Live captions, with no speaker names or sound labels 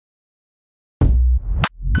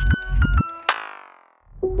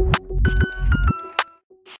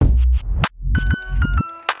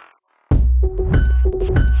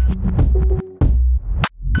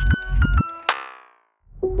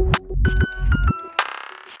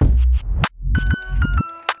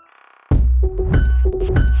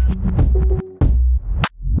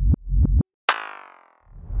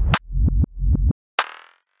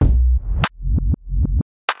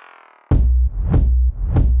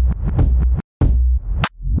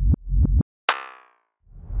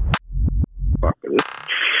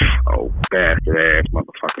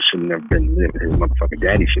never been living his motherfucking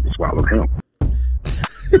daddy shit to swallow him.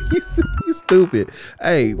 You stupid.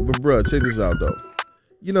 Hey, but bro, check this out though.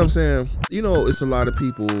 You know what I'm saying? You know, it's a lot of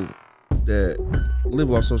people that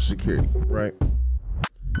live off Social Security, right?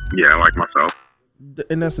 Yeah, like myself.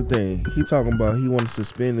 And that's the thing. He talking about he want to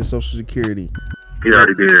suspend the Social Security. He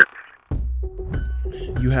already did.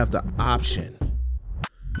 You have the option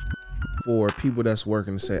for people that's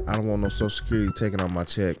working to say, I don't want no Social Security taken off my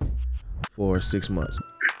check for 6 months,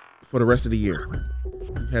 for the rest of the year.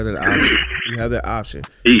 You have that option. You have that option.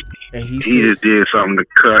 He said, just did something to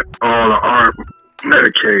cut all the art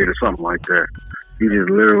Medicaid or something like that. He just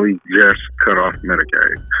literally just cut off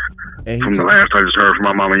Medicaid. And from the last I just heard from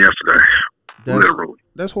my mama yesterday. Literally.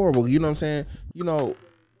 That's horrible. You know what I'm saying? You know,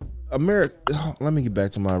 America. Let me get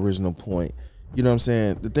back to my original point. You know what I'm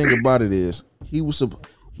saying? The thing about it is he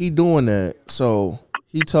doing that. So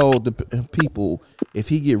he told the people, if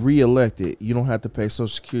he get reelected, you don't have to pay Social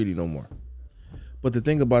Security no more. But the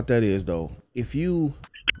thing about that is, though, if you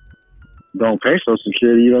don't pay Social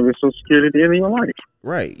Security, you don't get Social Security at the end of your life.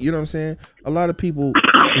 Right. You know what I'm saying? A lot of people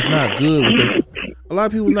is not good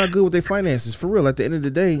with their finances. For real. At the end of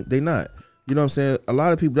the day, they not. You know what I'm saying? A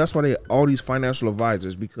lot of people, that's why they all these financial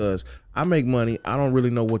advisors, because I make money. I don't really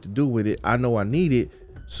know what to do with it. I know I need it.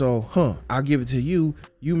 So, I'll give it to you.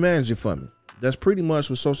 You manage it for me. That's pretty much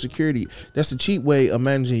with Social Security. That's the cheap way of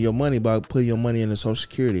managing your money, by putting your money into Social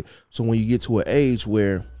Security. So when you get to an age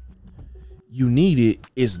where you need it,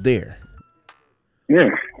 it's there. Yeah.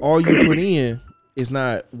 All you put in is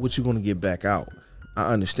not what you're going to get back out.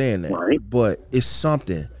 I understand that. Right. But it's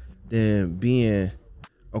something than being,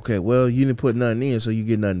 okay, well, you didn't put nothing in, so you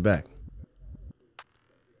get nothing back.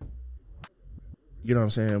 You know what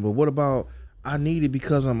I'm saying? But what about, I need it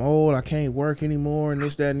because I'm old, I can't work anymore, and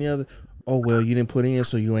this, that, and the other. Oh, well, you didn't put in,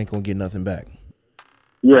 so you ain't going to get nothing back.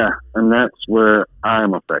 Yeah, and that's where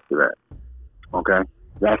I'm affected at. Okay?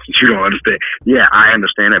 That's what you don't understand. Yeah, I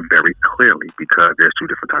understand that very clearly because there's two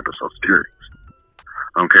different types of Social Securities.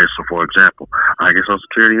 Okay, so for example, I get Social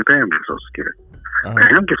Security and Pam gets Social Security.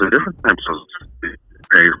 Pam gets a different type of Social Security.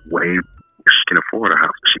 Pays way, she can afford a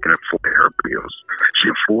house. She can afford her bills. She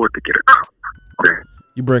can afford to get a car. Okay?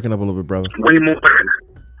 You breaking up a little bit, brother. Way more than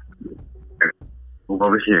move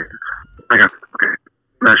over here. Okay.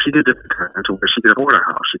 Now she did different times to where she could afford a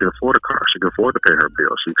house, she could afford a car, she could afford to pay her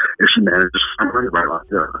bills. If she manages some money right now,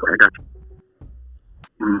 yeah, I got you.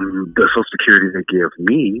 The Social Security they give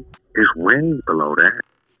me is way below that.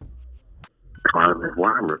 That's why I live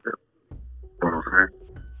where I live. You know what I'm saying?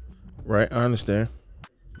 Right, I understand.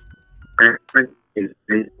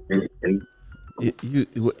 You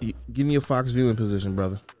give me a Fox viewing position,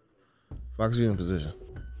 brother. Fox viewing position.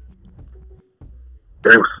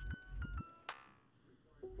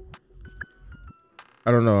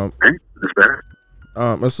 I don't know. It's better.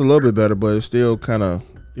 It's a little bit better, but it's still kind of,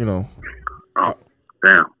 you know. Oh,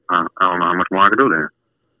 damn! I don't know how much more I can do then.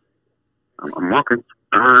 I'm walking.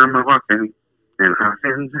 I'm walking. And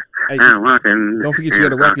I'm walking. Don't forget you got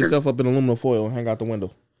to wrap yourself up in aluminum foil and hang out the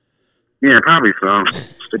window. Yeah, probably so.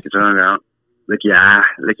 Stick your tongue out. Lick your eye.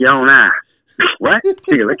 Lick your own eye. What?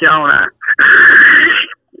 Yeah, lick your own eye.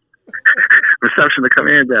 Reception to come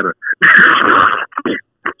in better.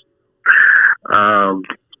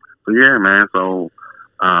 So yeah, man. So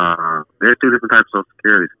there's two different types of Social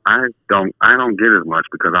Securities. I don't get as much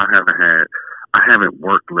because I haven't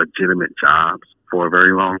worked legitimate jobs for a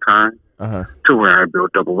very long time. To where I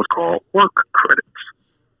built up what was called work credits.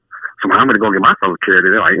 So when I'm going to go get my Social Security,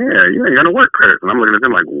 they're like, yeah, you ain't got no work credits. And I'm looking at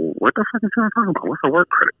them like, what the fuck is y'all talking about? What's a work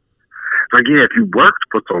credit? It's like, yeah, if you worked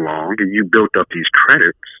for so long and you built up these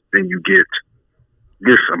credits, then you get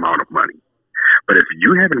this amount of money. But if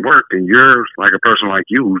you haven't worked and you're like a person like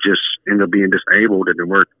you who just end up being disabled and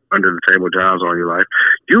work under the table jobs all your life,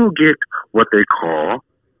 you'll get what they call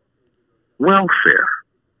welfare.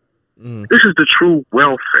 This is the true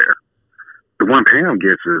welfare. The one Pam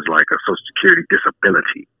gets is like a Social Security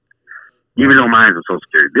disability. Even though mine is a Social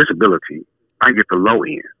Security disability, I get the low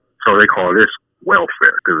end. So they call this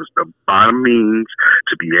welfare because it's the bottom means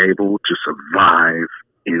to be able to survive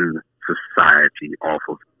in society off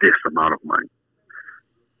of this amount of money.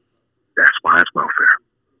 That's why it's welfare.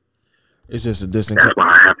 It's just a different. That's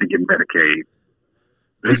why I have to get Medicaid.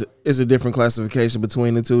 It's a different classification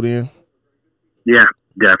between the two then? Yeah,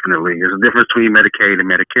 definitely. There's a difference between Medicaid and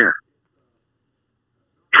Medicare.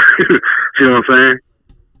 See what I'm saying?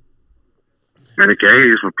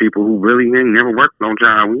 Medicaid is for people who really ain't never worked no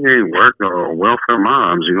job. We ain't worked or welfare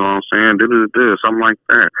moms, you know what I'm saying? Something like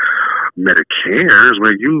that. Medicare is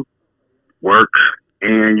where you work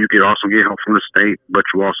and you can also get help from the state, but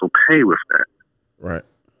you also pay with that. Right.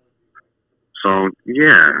 So,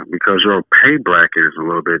 yeah, because your pay bracket is a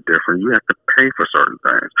little bit different, you have to pay for certain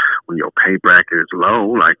things. When your pay bracket is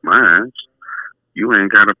low, like mine, you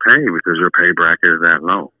ain't got to pay because your pay bracket is that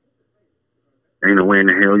low. Ain't no way in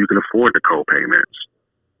the hell you can afford the co-payments.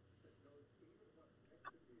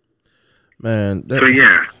 Man. So,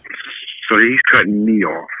 yeah. So he's cutting me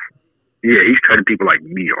off. Yeah, he's cutting people like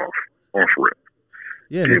me off rip.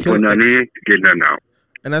 Yeah, and put nothing in, get nothing out.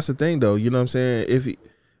 And that's the thing, though. You know what I'm saying?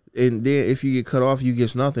 If you get cut off, you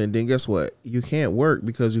get nothing. Then guess what? You can't work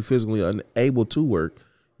because you're physically unable to work.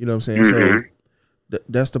 You know what I'm saying? Mm-hmm. So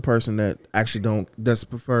that's the person that actually that's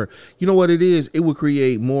prefer. You know what it is? It would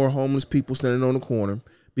create more homeless people standing on the corner.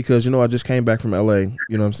 Because, I just came back from LA. You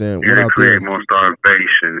know what I'm saying? It'll create more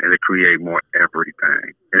starvation. It'll create more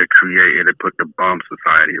everything. It'll put the bum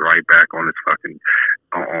society right back on its fucking,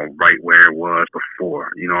 right where it was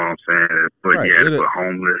before. You know what I'm saying? But right. It'll put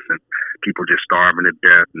homeless and people just starving to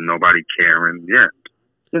death and nobody caring.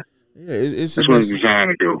 Yeah. It's that's what it's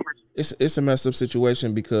designed to do. It's a messed up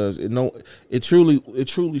situation because it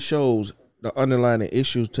truly shows the underlying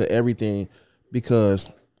issues to everything because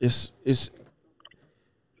it's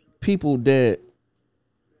people that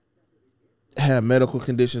have medical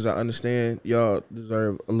conditions. I understand y'all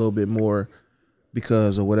deserve a little bit more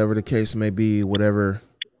because of whatever the case may be, whatever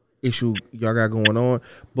issue y'all got going on.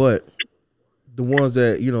 But the ones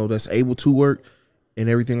that, that's able to work and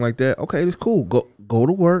everything like that, okay, it's cool. Go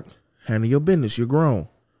to work, handle your business. You're grown.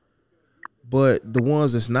 But the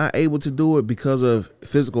ones that's not able to do it because of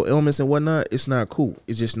physical ailments and whatnot, it's not cool.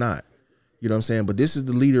 It's just not. You know what I'm saying? But this is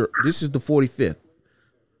the leader. This is the 45th.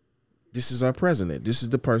 This is our president. This is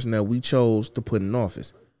the person that we chose to put in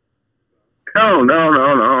office. No. That's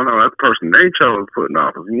the person they chose to put in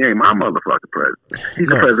office. He ain't my motherfucking president. He's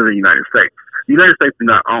the president of the United States. The United States do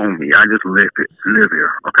not own me. I just live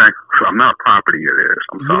here. Okay, so I'm not property of theirs.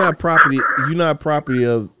 I'm sorry. You're not property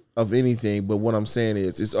of anything. But what I'm saying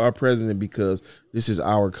is, it's our president because this is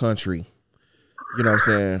our country. You know what I'm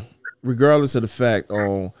saying? Regardless of the fact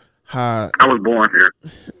on how I was born here,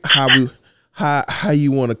 how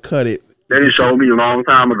you want to cut it. They didn't show me a long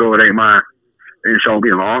time ago it ain't mine. They didn't show me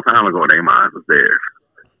a long time ago it ain't mine. It's theirs.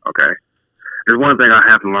 Okay? There's one thing I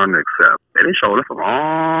have to learn to accept. They didn't show us a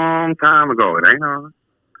long time ago. It ain't ours.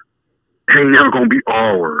 It ain't never going to be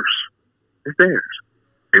ours. It's theirs.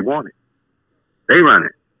 They want it. They run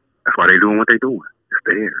it. That's why they doing what they doing. It's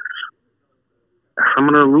theirs. That's some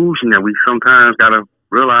of the illusion that we sometimes got to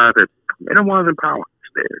realize that they don't want us in power.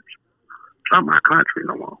 It's theirs. It's not my country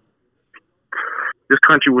no more. This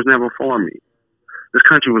country was never for me. This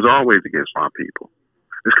country was always against my people.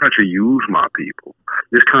 This country used my people.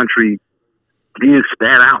 This country then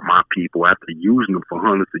spat out my people after using them for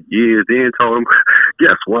hundreds of years. Then told them,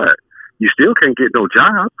 guess what? You still can't get no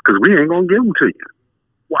jobs because we ain't going to give them to you.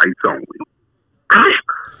 Whites only.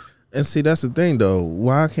 And see, that's the thing, though.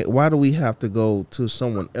 Why do we have to go to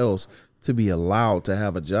someone else to be allowed to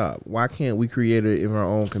have a job? Why can't we create it in our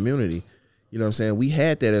own community? You know what I'm saying? We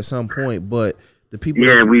had that at some point, but the people.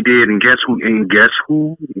 Yeah, we did. And guess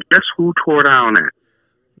who tore down that?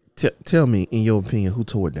 Tell me, in your opinion, who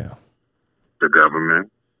tore it down? The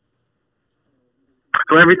government.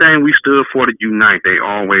 So everything we stood for to unite, they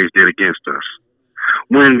always did against us.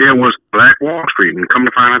 When there was Black Wall Street, and come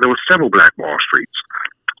to find out there were several Black Wall Streets.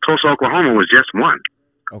 Tulsa, Oklahoma was just one.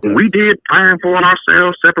 Okay. When we did plan for it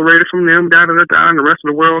ourselves, separated from them, and the rest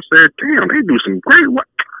of the world said, damn, they do some great work.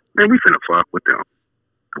 Man, we finna fuck with them.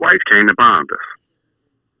 The whites came and bombed us.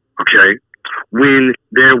 Okay? When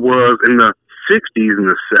there was in the 60s and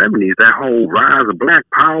the 70s, that whole rise of black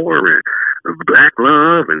power and black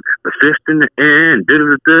love and the fist in the air and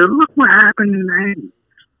look what happened in the 80s.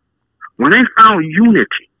 When they found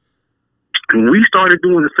unity, when we started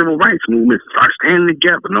doing the civil rights movement, start standing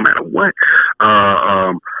together, no matter what,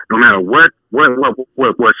 no matter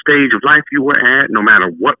what stage of life you were at, no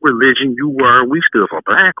matter what religion you were, we stood for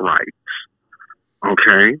black rights.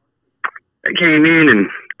 Okay, they came in and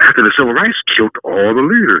after the civil rights, killed all the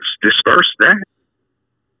leaders, dispersed that.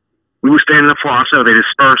 We were standing up for ourselves. They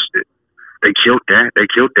dispersed it. They killed that. They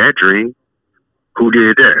killed that dream. Who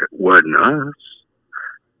did that? Wasn't us.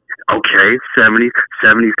 Okay, 70s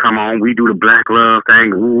come on, we do the black love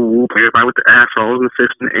thing, woo, everybody with the assholes and the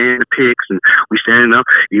fists and the picks, and we standing up,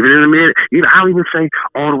 even in the I'll even say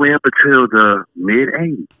all the way up until the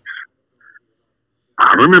mid-80s.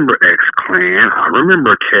 I remember X-Clan, I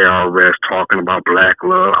remember KRS talking about black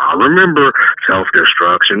love, I remember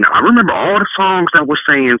self-destruction, I remember all the songs that were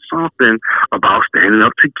saying something about standing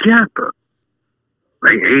up together.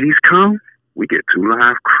 Late 80s come, we get 2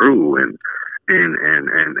 Live Crew and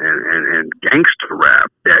gangster rap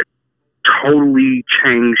that totally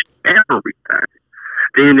changed everything.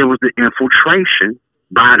 Then there was the infiltration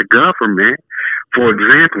by the government. For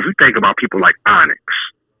example, if you think about people like Onyx,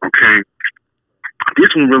 okay?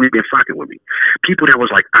 This one really been fucking with me. People that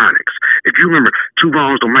was like Onyx. If you remember, two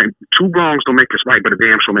wrongs don't make us right, but a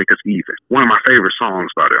damn sure make us even. One of my favorite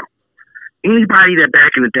songs by them. Anybody that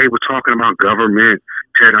back in the day was talking about government,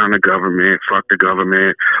 tear down the government, fuck the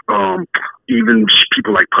government, even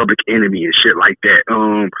people like Public Enemy and shit like that.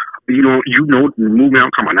 You know the movement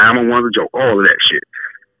I'm talking about, 911's a joke, all of that shit.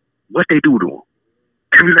 What they do to them?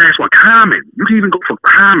 Every last one, Common. You can even go for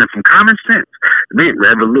Common, from Common Sense. Man,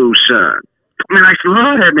 Revolution. Man, I used to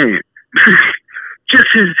love that man. Just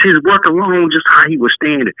his work alone, just how he was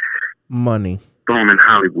standing. Money. Throw him in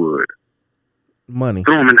Hollywood. Money.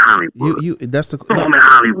 Throw him in Hollywood. Throw him in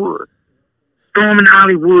Hollywood. Throw him in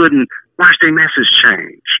Hollywood and watch their message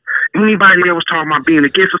change. Anybody that was talking about being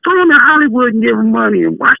against us, throw them in Hollywood and give them money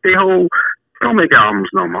and watch their whole. Don't make albums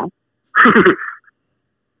no more.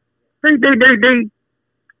 They.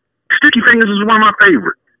 Sticky Fingers is one of my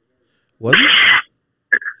favorites. Was it?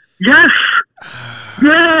 Yes.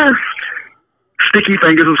 Yes. Sticky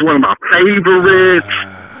Fingers is one of my favorites.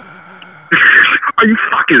 Are you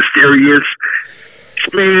fucking serious?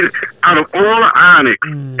 Man, out of all the Onyx,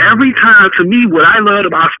 every time, to me, what I loved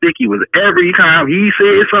about Sticky was every time he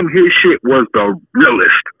said something, his shit was the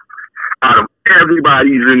realest out of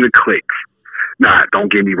everybody's in the cliques. Nah,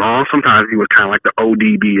 don't get me wrong. Sometimes he was kind of like the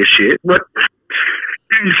ODB and shit, but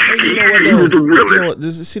he was the realest. You know what,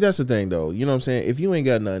 see, that's the thing, though. You know what I'm saying? If you ain't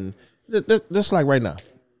got nothing, that's like right now.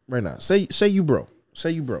 Say you broke.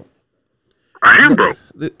 I am broke.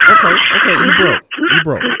 Okay, you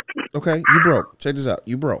broke. Okay, you broke. Check this out.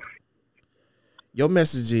 You broke. Your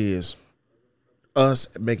message is us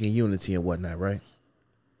making unity and whatnot, right?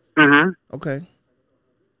 Mm-hmm. Okay.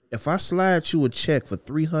 If I slide you a check for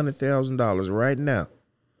 $300,000 right now,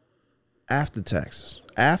 after taxes,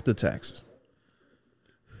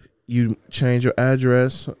 you change your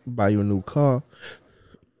address, buy you a new car,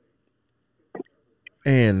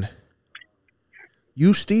 and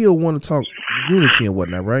you still want to talk unity and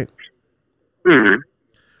whatnot, right? Mm-hmm.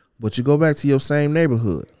 But you go back to your same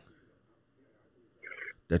neighborhood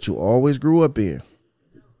that you always grew up in.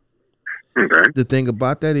 Okay. The thing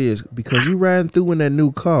about that is, because you riding through in that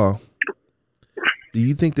new car, do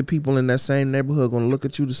you think the people in that same neighborhood are going to look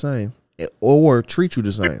at you the same or treat you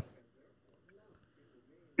the same?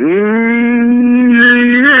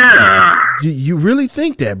 Yeah. You really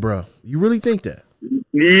think that, bro? You really think that?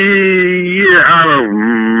 Yeah, out of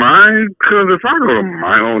my, because if I go to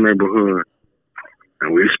my own neighborhood,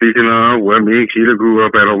 and we're speaking of where me and Keita grew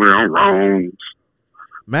up at over there on Rones.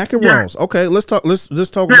 Mac and Rones. Okay, let's talk. Let's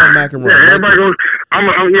talk about Mac and Rones. Yeah, everybody goes. I'm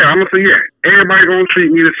gonna say everybody gonna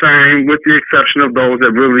treat me the same, with the exception of those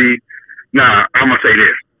that really. Nah, I'm gonna say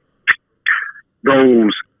this.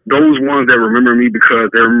 Those ones that remember me because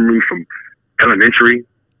they remember me from elementary.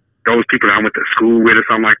 Those people that I went to school with or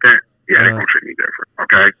something like that. Yeah, they're gonna treat me different.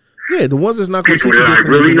 Okay. Yeah, the ones that's not gonna treat you different.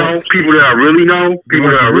 People that I really know, people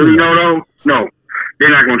that I really know, no, they're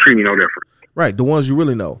not gonna treat me no different. Right, the ones you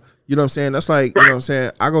really know. You know what I'm saying? That's like, you know what I'm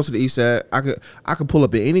saying? I go to the east side. I could pull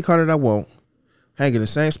up in any car that I want, hang in the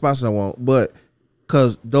same spots that I want, but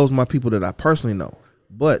because those are my people that I personally know.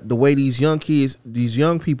 But the way these young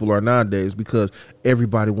people are nowadays, because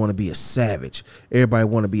everybody want to be a savage, everybody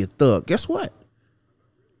want to be a thug. Guess what?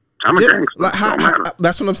 I'm a gangster.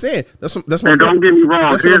 That's what I'm saying. That's my. And don't get me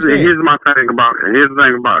wrong. Here's my thing about it. Here's the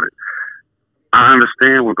thing about it. I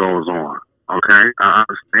understand what goes on. Okay, I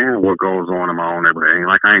understand what goes on in my own neighborhood. Ain't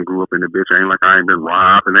like I ain't grew up in the bitch. Ain't like I ain't been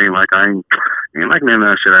robbed. And ain't like none of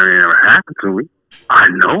that shit ain't ever happened to me. I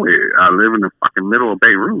know it. I live in the fucking middle of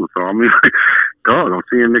Beirut, so I mean, dog, I'm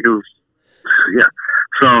seeing niggas. Yeah,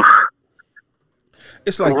 so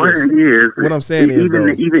it's like what I'm saying is,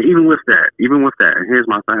 even with that, and here's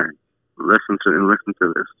my thing. Listen to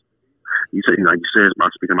this. You said it's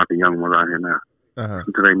about speaking about the young ones out here now.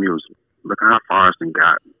 Listen to their music. Look at how far it's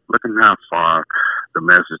gotten. Look at how far the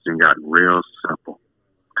messaging gotten real simple.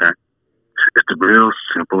 Okay? It's the real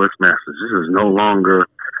simplest message. This is no longer,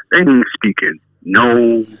 they ain't speaking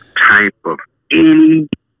no type of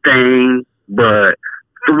anything but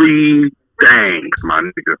three things, my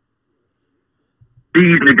nigga.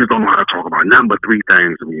 These niggas don't know how to talk about nothing but three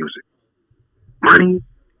things in music. Money,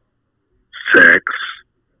 sex,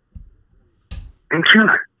 and killing.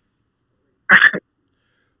 That's it.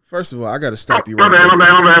 First of all, I got to stop you right there. My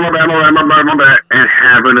bad. And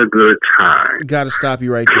having a good time. Got to stop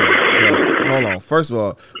you right there. Hold on. First of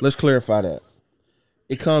all, let's clarify that.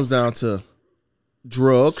 It comes down to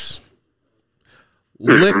drugs,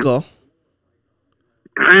 liquor.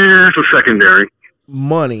 It's a secondary.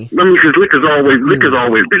 money. I mean, because liquor's always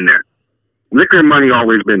been there. Liquor and money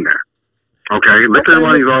always been there. Okay, liquor and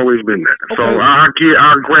money's always been there. Okay. So I'll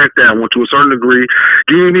grant that one to a certain degree.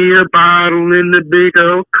 Give me a bottle in the big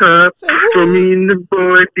old cup for me and the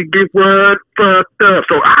boy to get what fucked up.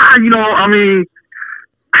 So I mean,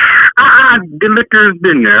 the liquor's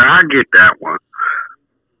been there. I get that one.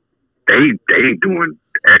 They doing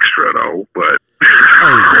extra though, but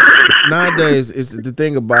nowadays is the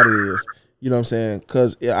thing about it is, you know what I'm saying?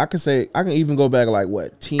 Because I can even go back like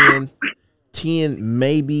what 10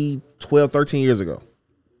 maybe 12, 13 years ago.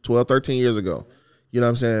 12, 13 years ago. You know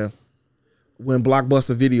what I'm saying? When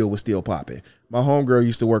Blockbuster Video was still popping. My homegirl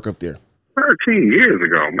used to work up there. 13 years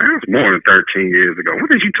ago, man. That's more than 13 years ago.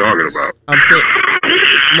 What are you talking about? I'm saying,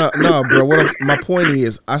 no, bro. My point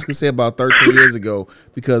is, I can say about 13 years ago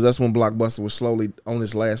because that's when Blockbuster was slowly on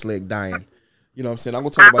its last leg dying. You know what I'm saying? I'm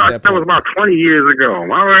going to talk about that. That was about 20 years ago.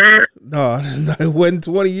 Am I right? No, it wasn't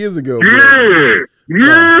 20 years ago. Bro.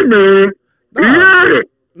 Yeah, man.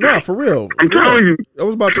 No, for real. I'm telling you. That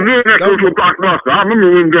was about 20 years ago. Blockbuster. I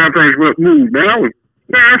remember when damn things went smooth, man. I was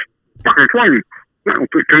fucking 20. That was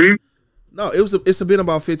 15. No, it's been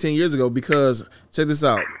about 15 years ago because check this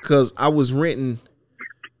out. Because I was renting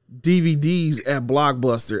DVDs at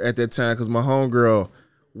Blockbuster at that time because my homegirl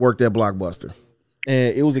worked at Blockbuster,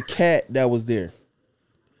 and it was a cat that was there.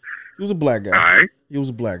 He was a black guy. All right. He was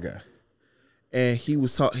a black guy, and he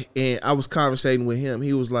was talking. And I was conversating with him.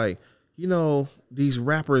 He was like, you know, these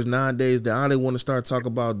rappers nowadays, they want to start talking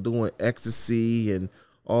about doing ecstasy and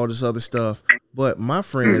all this other stuff. But my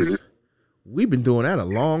friends. We've been doing that a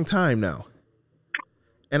long time now.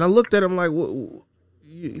 And I looked at him like, well,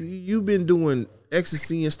 you've been doing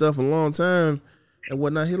ecstasy and stuff a long time and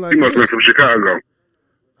whatnot. He like, he must have been from Chicago.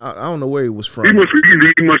 I don't know where he was from. He must have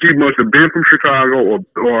been from Chicago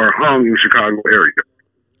or hung in the Chicago area.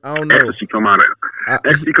 I don't know. Ecstasy come out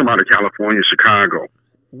of California, Chicago.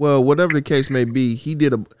 Well, whatever the case may be, he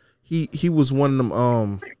was one of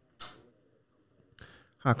them,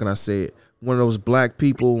 how can I say it? One of those black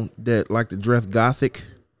people that like to dress gothic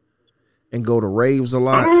and go to raves a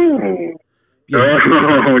lot. Oh, yeah. Because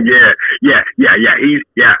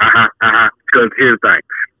here's the thing.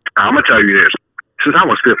 I'm gonna tell you this. Since I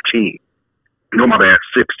was 15, no, my bad,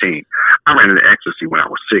 16. I ran into ecstasy when I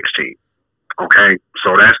was 16. Okay,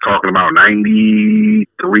 so that's talking about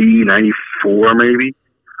 93, 94, maybe.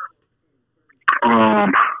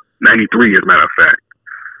 93, as a matter of fact.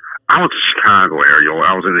 I was in the Chicago area.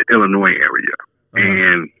 I was in the Illinois area.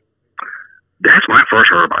 And that's when I first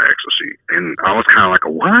heard about ecstasy. And I was kind of like,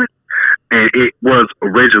 what? And it was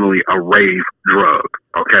originally a rave drug.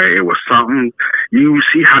 Okay? It was something, you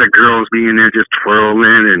see how the girls be in there just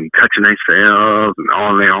twirling and touching themselves and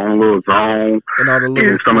all their own little zone. And all the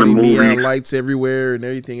little funny neon lights everywhere and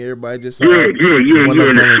everything. Everybody just yeah. And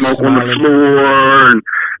the smoke on the floor. And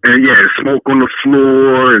smoke on the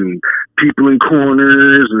floor and people in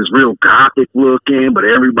corners and it's real gothic looking, but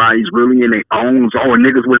everybody's really in their own zone.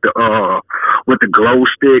 Niggas with the glow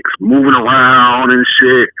sticks moving around and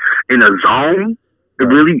shit in a zone. Right.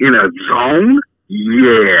 Really in a zone?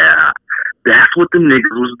 Yeah. That's what the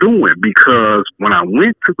niggas was doing because when I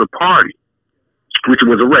went to the party, which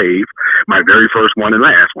was a rave, my very first one and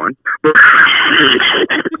last one, but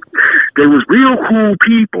there was real cool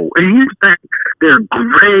people. And here's the thing, they're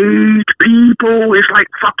great people. It's like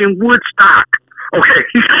fucking Woodstock. Okay?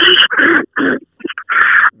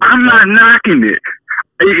 I'm not knocking it.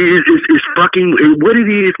 It's fucking, what it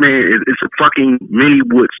is, man, it's a fucking mini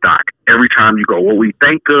Woodstock. Every time you go, what we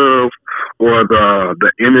think of, or the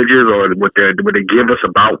images, or what they give us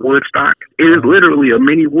about Woodstock, it is literally a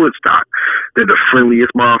mini Woodstock. They're the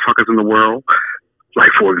friendliest motherfuckers in the world.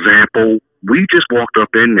 Like, for example, we just walked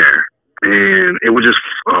up in there, and it was just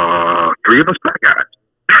 3 of us black guys.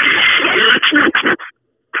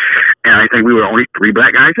 And I think we were only 3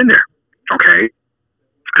 black guys in there. Okay?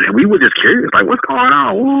 And we were just curious, like, what's going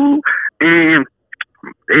on? Ooh. And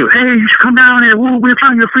they were, hey, you should come down here. Ooh, we're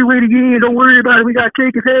trying to get free weight again. Don't worry about it. We got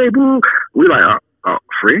tickets. Hey, boo. We like,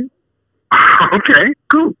 free? Okay,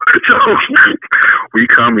 cool. So we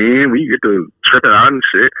come in, we get to trip it out and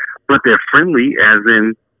shit. But they're friendly, as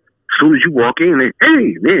in, as soon as you walk in, they,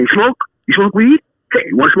 hey, man, you smoke? You smoke weed? Hey,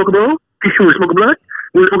 you want to smoke a bowl? Hey, you want to smoke a blunt?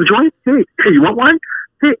 You want to smoke a joint? Hey, you want one?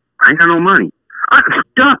 Hey, I ain't got no money.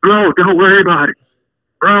 Stop, bro. Don't worry about it.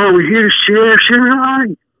 Bro, we here to share your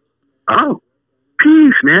life. Oh,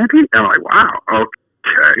 peace, man. Peace. I'm like, wow,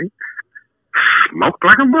 okay. Smoked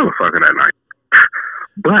like a motherfucker that night.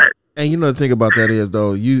 But. And you know the thing about that is,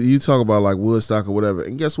 though, you talk about like Woodstock or whatever,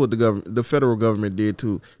 and guess what the federal government did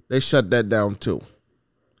too? They shut that down too.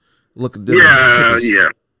 Look at them. Yeah.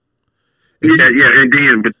 Yeah. And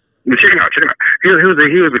then, but check it out. Here's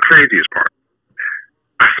the craziest part.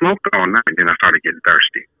 I smoked all night, and then I started getting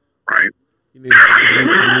thirsty. Right. You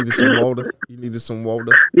needed some water. Needed some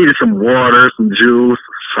water, some juice,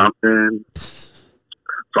 something.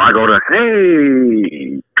 So I go to,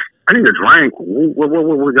 hey, I need a drink. What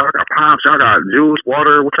y'all got? Pops? Y'all got juice,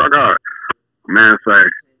 water? What y'all got? Man, say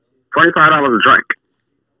 $25 a drink.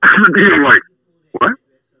 I'm like, what?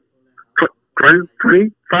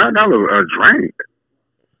 $25 a drink?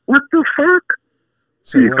 What the fuck?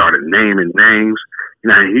 So he started naming names. He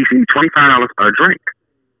said $25 a drink.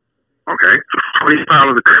 Okay,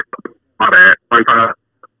 $25 a drink. My bad. $25.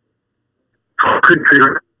 So I couldn't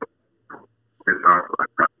figure it out.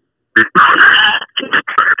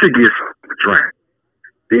 To get a drink.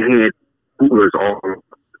 They had coolers all over.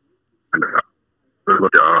 And,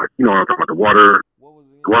 you know what I'm talking about, the water.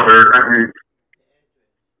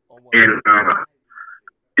 And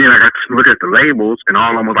then I got to look at the labels, and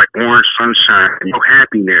all of them was like orange sunshine,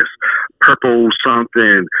 happiness, purple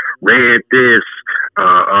something, red this,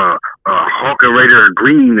 Hawker Raider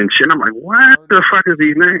green and shit. I'm like, what the fuck is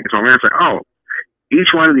these names? So I was like, oh,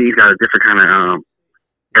 each one of these got a different kind of,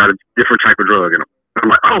 got a different type of drug in them. I'm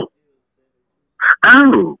like,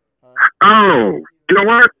 you know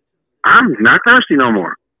what? I'm not thirsty no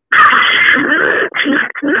more.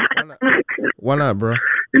 Why not, bro?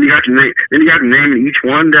 Then you got to name each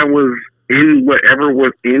one that was in whatever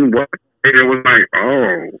was in what. It was like,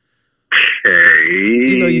 okay.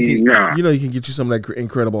 You can get you some of that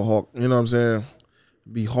Incredible Hulk. You know what I'm saying?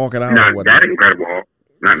 Be hawking out or whatever. That Incredible Hulk.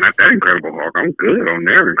 Not that Incredible Hulk. I'm good on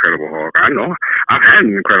their Incredible Hulk. I know I've had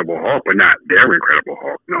an Incredible Hulk, but not their Incredible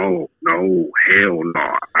Hulk. No, hell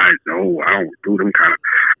no. I don't do them kind of.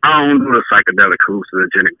 I don't do the psychedelic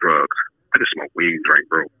hallucinogenic drugs. I just smoke weed and drink,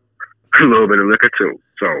 bro. A little bit of liquor too.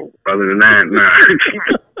 So other than that, nah.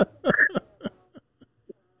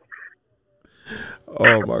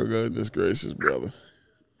 Oh my goodness gracious, brother.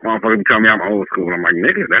 Motherfuckers tell me I'm old school. I'm like,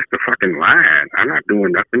 nigga, that's the fucking line. I'm not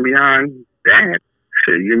doing nothing beyond that.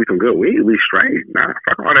 Shit, you give me some good weed, we straight. Nah,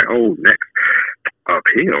 fuck all that old next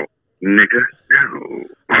uphill, nigga. No.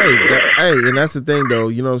 Hey, and that's the thing though.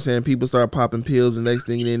 You know what I'm saying? People start popping pills, and next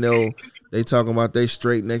thing they know, they talking about they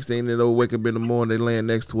straight. Next thing they know, wake up in the morning, they laying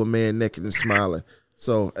next to a man naked and smiling.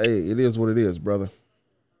 So, hey, it is what it is, brother.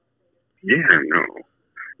 Yeah, no.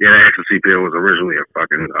 Yeah, the ecstasy pill was originally a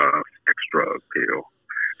fucking sex drug pill.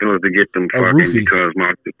 It was to get them fucking because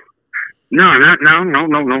my. No, not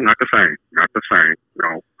the same. Not the same.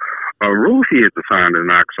 No. A roofie is the sign to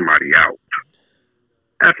knock somebody out.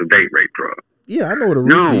 That's a date rape drug. Yeah, I know what a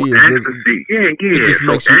roofie is. Ecstasy. Yeah. It just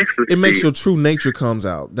makes your true nature comes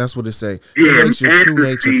out. That's what it say. Yeah, it makes your true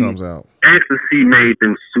nature comes out. Ecstasy made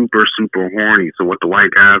them super, super horny. So what the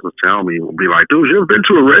white guys would tell me would be like, dude, you ever been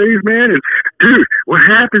to a rave, man? And dude, what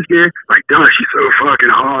happens, man? Like, dude, she's so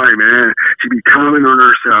fucking high, man. She be coming on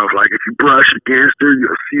herself. Like, if you brush against her,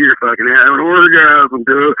 you'll see her fucking have an orgasm,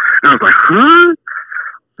 dude. And I was like, huh?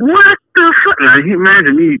 What the fuck? Now, you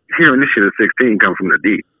imagine me hearing this shit at 16 come from the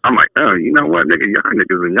deep. I'm like, oh, you know what, nigga? Y'all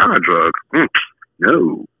niggas and y'all drugs.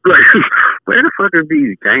 No. Like, where the fuck are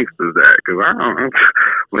these gangsters at? Because I don't know.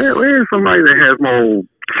 Where is somebody that has more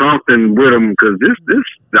something with them? Because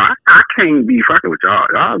I can't be fucking with y'all.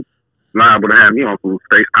 Y'all liable to have me on some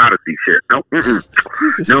Space Odyssey shit. No.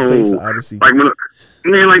 Space Odyssey. Like, when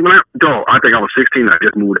I think I was 16. I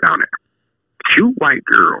just moved down there. Cute white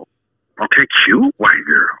girl. Okay, cute white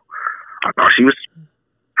girl. I thought she was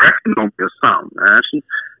pressing on me or something, man.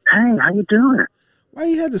 Hey, how you doing? Why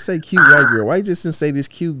you had to say cute white girl? Why you just didn't say this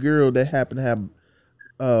cute girl that happened to have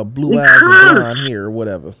blue eyes and blonde hair or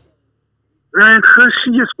whatever? Because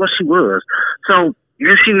she just what she was. So,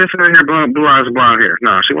 is she necessarily had blue eyes and blonde hair?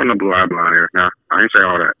 No, she wasn't no blue eyes blonde hair. No, I didn't say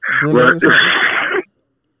all that. But,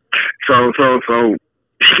 so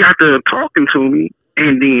she got to talking to me,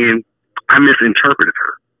 and then I misinterpreted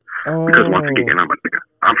her. Oh. Because once again,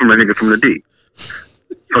 I'm from a nigga from the D.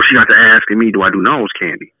 So she got to asking me, do I do nose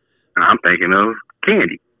candy? And I'm thinking of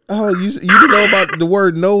candy. Oh, you didn't know about the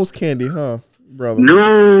word nose candy, huh, brother?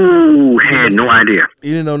 No, had no idea.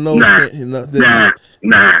 You didn't know nose candy?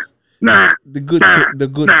 Nah. The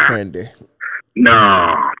good candy. No.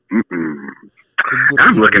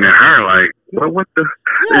 I'm looking at her like, what the?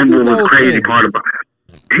 Yeah, and what was the crazy part about?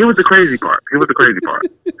 Here was the crazy part.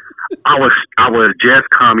 I was just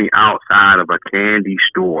coming outside of a candy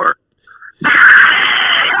store.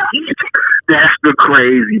 That's the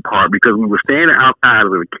crazy part because we were standing outside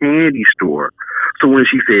of a candy store. So when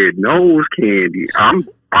she said nose candy, I'm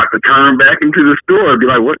about to turn back into the store and be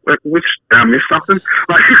like, "What? Which? Did I miss something?"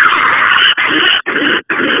 Like,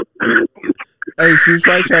 Hey, she was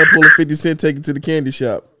probably trying to pull a 50 Cent, take it to the candy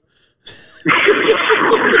shop.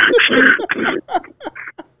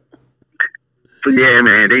 So yeah,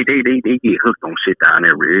 man, they get hooked on shit down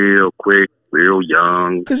there real quick, real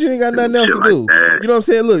young. Cause you ain't got nothing else to do. Like, you know what I'm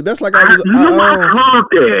saying? Look, that's like I've heard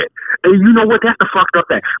that, and you know what? That's the fucked up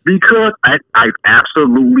thing, because I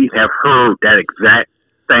absolutely have heard that exact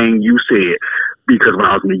thing you said. Because when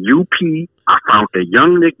I was in the UP, I found that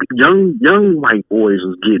young white boys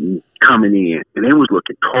was coming in, and they was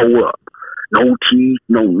looking toe up, no teeth,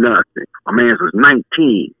 no nothing. My man was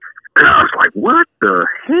 19, and I was like, "What the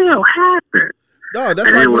hell happened?" No,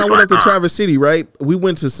 that's like when I went up to Traverse City, right? We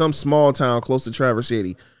went to some small town close to Traverse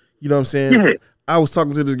City. You know what I'm saying? Yeah. I was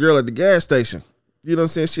talking to this girl at the gas station. You know what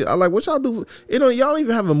I'm saying? Shit, I like, what y'all do? Y'all don't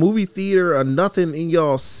even have a movie theater or nothing in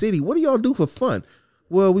y'all city. What do y'all do for fun?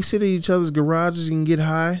 Well, we sit in each other's garages and get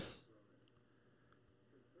high.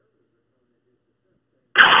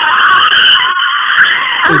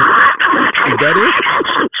 Is that it?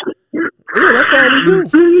 Yeah, that's all we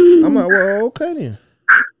do. I'm like, well, okay then.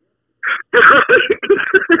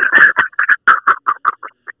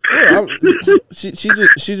 Yeah, she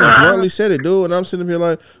just bluntly said it, dude, and I'm sitting here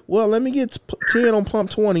like, well, let me get 10 on pump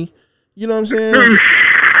 20. You know what I'm saying?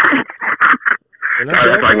 And that's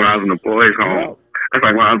like when I was in the boys' home. That's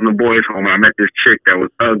like when I was in the boys' home. I met this chick that was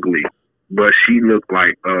ugly, but she looked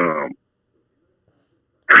like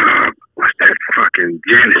what's that fucking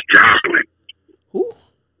Janis Joplin? Who?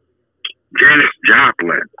 Janis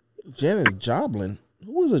Joplin. Janis Joplin.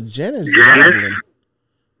 Who is a Janis Joplin?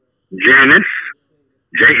 Janis.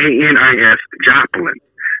 Janis Joplin.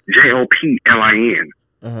 Joplin.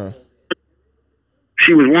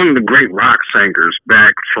 She was one of the great rock singers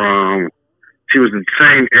back from. She was the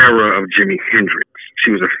same era of Jimi Hendrix.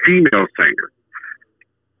 She was a female singer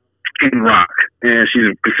in rock, and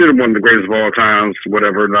she's considered one of the greatest of all times.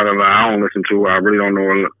 Whatever. I don't listen to her. I really don't know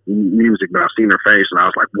her music, but I've seen her face, and I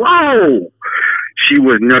was like, "Whoa!" She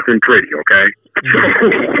was nothing pretty. Okay.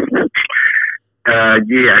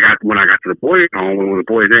 Yeah, when I got to the boys' home, when it was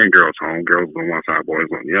boys and girls' home, girls on one side, boys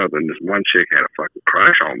on the other, and this one chick had a fucking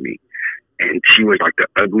crush on me, and she was like the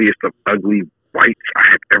ugliest of ugly whites I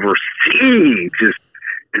had ever seen.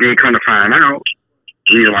 And then kind of find out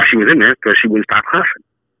the reason why she was in there, because she wouldn't stop huffing,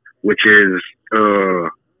 which is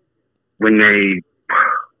when they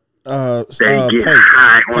get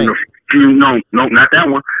high on the fumes. No, not that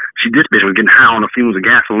one. This bitch was getting high on the fumes of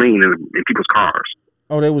gasoline in people's cars.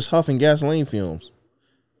 Oh, they was huffing gasoline fumes.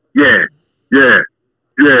 Yeah.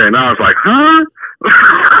 And I was like, huh?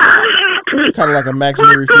 Kind of like a Max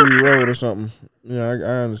Murray Fury Road or something. Yeah,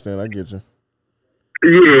 I understand. I get you.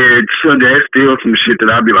 Yeah, so that's still some shit that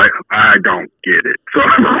I'd be like, I don't get it.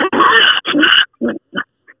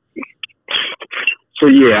 So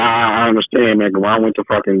yeah, I understand, man. When I went to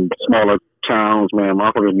fucking smaller towns, man,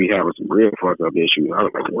 motherfuckers be having some real fucked up issues. I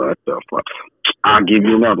was like, what the fuck? I'll give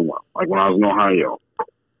you another one. Like when I was in Ohio.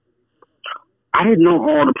 I didn't know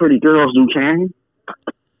all the pretty girls do cane.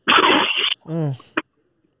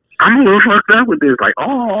 I'm a little fucked up with this. Like,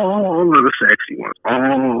 all of the sexy ones.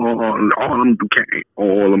 All of them do cane.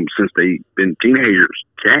 All of them since they've been teenagers.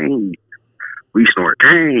 Cane. We snort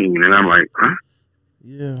cane. And I'm like, huh?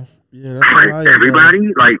 Yeah, that's like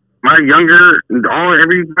everybody? Like,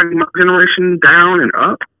 everybody my generation down and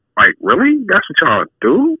up? Like, really? That's what y'all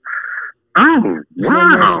do? Oh,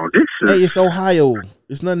 wow. Hey, it's Ohio.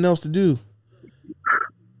 There's nothing else to do.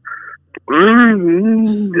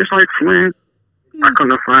 Just like Flint. I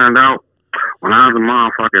couldn't find out when I was in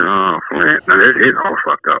motherfucking Flint. Now, it's all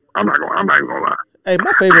fucked up. I'm not even gonna lie. Hey,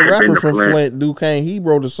 my favorite rapper from Flint, Duquesne, he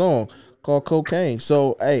wrote a song called Cocaine.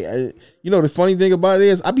 So, hey, you know, the funny thing about it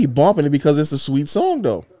is I be bumping it because it's a sweet song,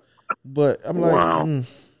 though. But I'm like,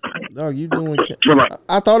 dog, you doing cane?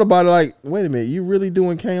 I thought about it like, wait a minute, you really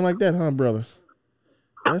doing cane like that, huh, brother?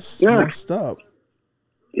 That's messed up.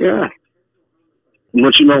 Yeah.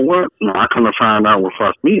 But you know what? I kind of found out what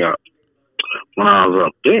fucked me up when I was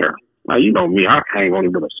up there. Now, you know me, I hang only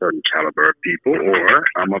with a certain caliber of people, or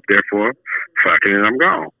I'm up there for fucking and I'm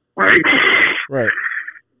gone. Right? Right.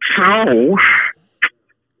 So,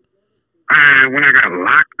 when I got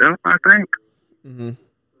locked up, I think, in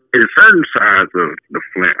certain sides of the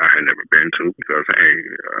Flint I had never been to, because, hey,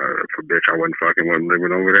 for bitch, I wasn't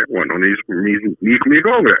living over there. Wasn't no need for me to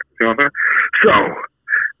go over there. You know what I'm saying? So,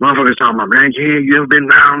 motherfuckers talking about, man, yeah, you ever been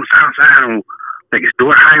down the south side on, like,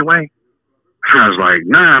 Stewart Highway? I was like,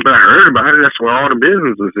 nah, but I heard about it. That's where all the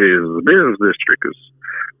businesses is. The business district is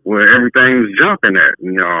where everything's jumping at,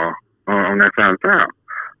 you know, on that side of town.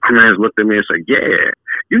 My man looked at me and said, yeah,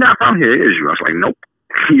 you're not from here, is you? I was like, nope.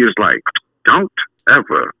 He was like, don't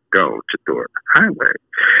ever go to Stewart Highway.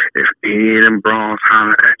 if any of them bras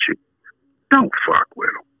holler at you, don't fuck with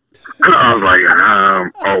them. I was like,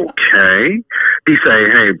 okay. He say,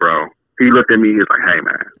 hey, bro. He looked at me. He was like, hey,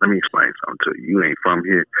 man, let me explain something to you. You ain't from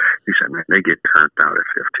here. He said, man, they get turned out at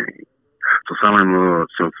 15. So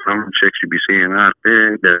some chicks you be seeing out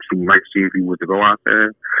there that you might see if you were to go out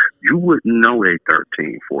there, you wouldn't know they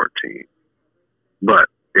 13, 14. But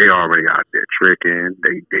they already out there tricking.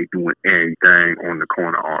 They doing anything on the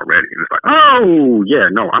corner already. And it's like, oh, yeah,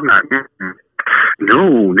 no, I'm not.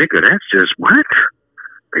 No, nigga, that's just what?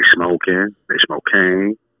 They smoking. They smoke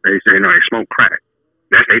cane. They say, no, they smoke crack.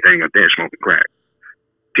 That's their thing up there, smoking crack.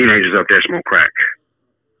 Teenagers up there smoke crack.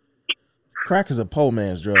 Crack is a poor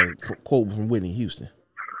man's drug, quote from Whitney Houston.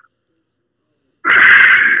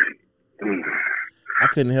 I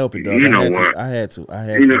couldn't help it, though. You know what? I had to. I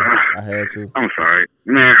had to. I'm sorry.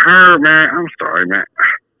 Man, I'm sorry, man.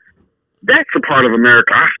 That's a part of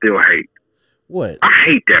America I still hate. What? I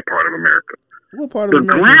hate that part of America. What part of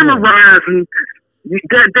America? The glamorizing,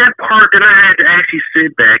 that part that I had to actually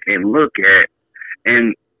sit back and look at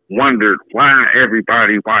and wondered why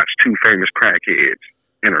everybody watched two famous crackheads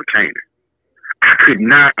entertaining. I could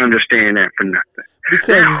not understand that for nothing.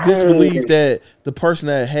 Because it's disbelieved that the person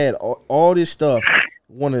that had all this stuff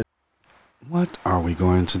wanted. What are we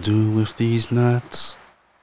going to do with these nuts?